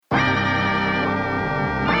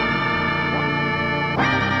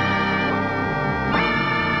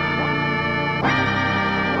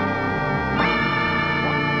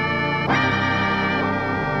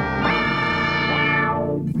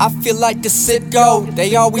nigga like a sicko.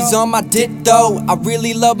 They always on my dick though. I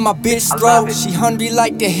really love my bitch throat. She hungry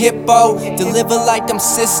like the hippo. Deliver like I'm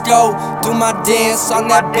Cisco. Do my dance on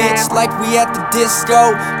that bitch like we at the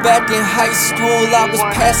disco. Back in high school, I was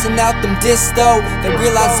passing out them disto. They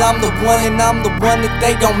realize I'm the one and I'm the one that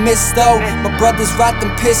they gon' miss though. My brothers rock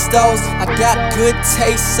them pistols. I got good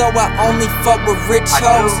taste, so I only fuck with rich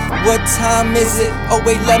hoes. What time is it? Oh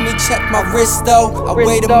wait, let me check my wrist though. I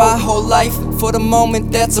waited my whole life for the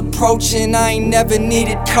moment that's approaching. I ain't never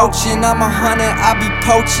needed coaching. I'm a hunter, I be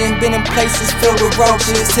poaching. Been in places filled with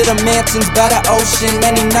roaches, to the mansions by the ocean.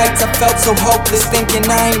 Many nights I felt so hopeless, thinking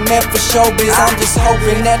I ain't meant for showbiz. I'm just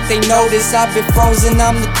hoping that they notice I've been frozen,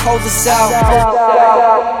 I'm the coldest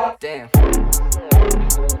out. Damn.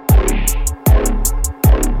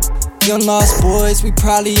 Young lost boys, we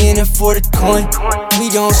probably in it for the coin. We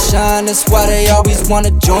gon' shine, that's why they always wanna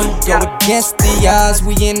join. Go against the odds,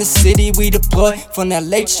 we in the city, we deploy. From that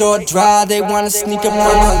Lake Shore Drive, they wanna sneak up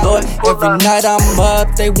on my lord. Every night I'm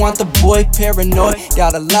up, they want the boy paranoid.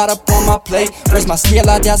 Got a lot up on my plate, where's my skill,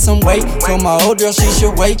 I got some weight. Told my old girl she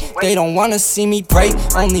should wait, they don't wanna see me pray.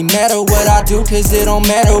 Only matter what I do, cause it don't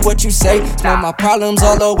matter what you say. Know my problems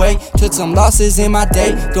all the way, took some losses in my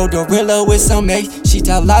day. Go gorilla with some ace, she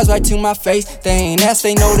tell lies right to my face. They ain't asked,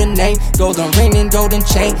 they know the name. Golden ring and golden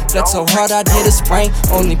chain, flex so hard I did a sprain.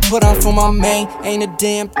 Only put on for my main, ain't a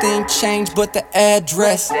damn thing changed but the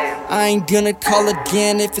address. I ain't gonna call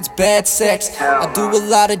again if it's bad sex. I do a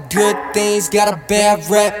lot of good things, got a bad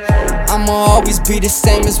rep. I'ma always be the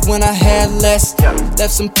same as when I had less.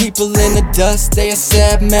 Left some people in the dust, they a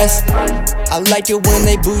sad mess. I like it when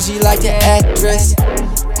they bougie like the actress.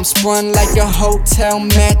 I'm sprung like a hotel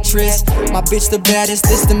mattress. My bitch the baddest,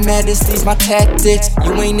 this the maddest, these my tactics.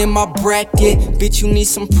 You ain't in my bracket, bitch you need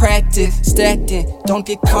some practice. Stacked in, don't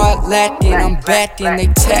get caught lacking. I'm backing, they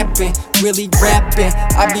tapping, really rapping.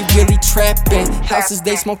 I be really trapping, houses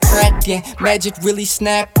they smoke cracking. Magic really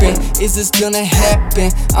snapping, is this gonna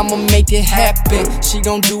happen? I'ma make it happen, she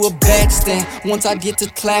gon' do a backstand. Once I get to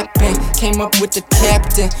clapping, came up with the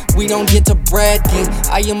captain. We don't get to bragging,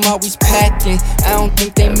 I am always packing. I don't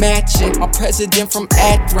think they matching, my president from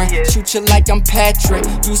Akron. Shoot you like I'm Patrick,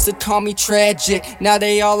 used to call me tragic. Now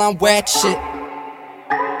they all on whack shit.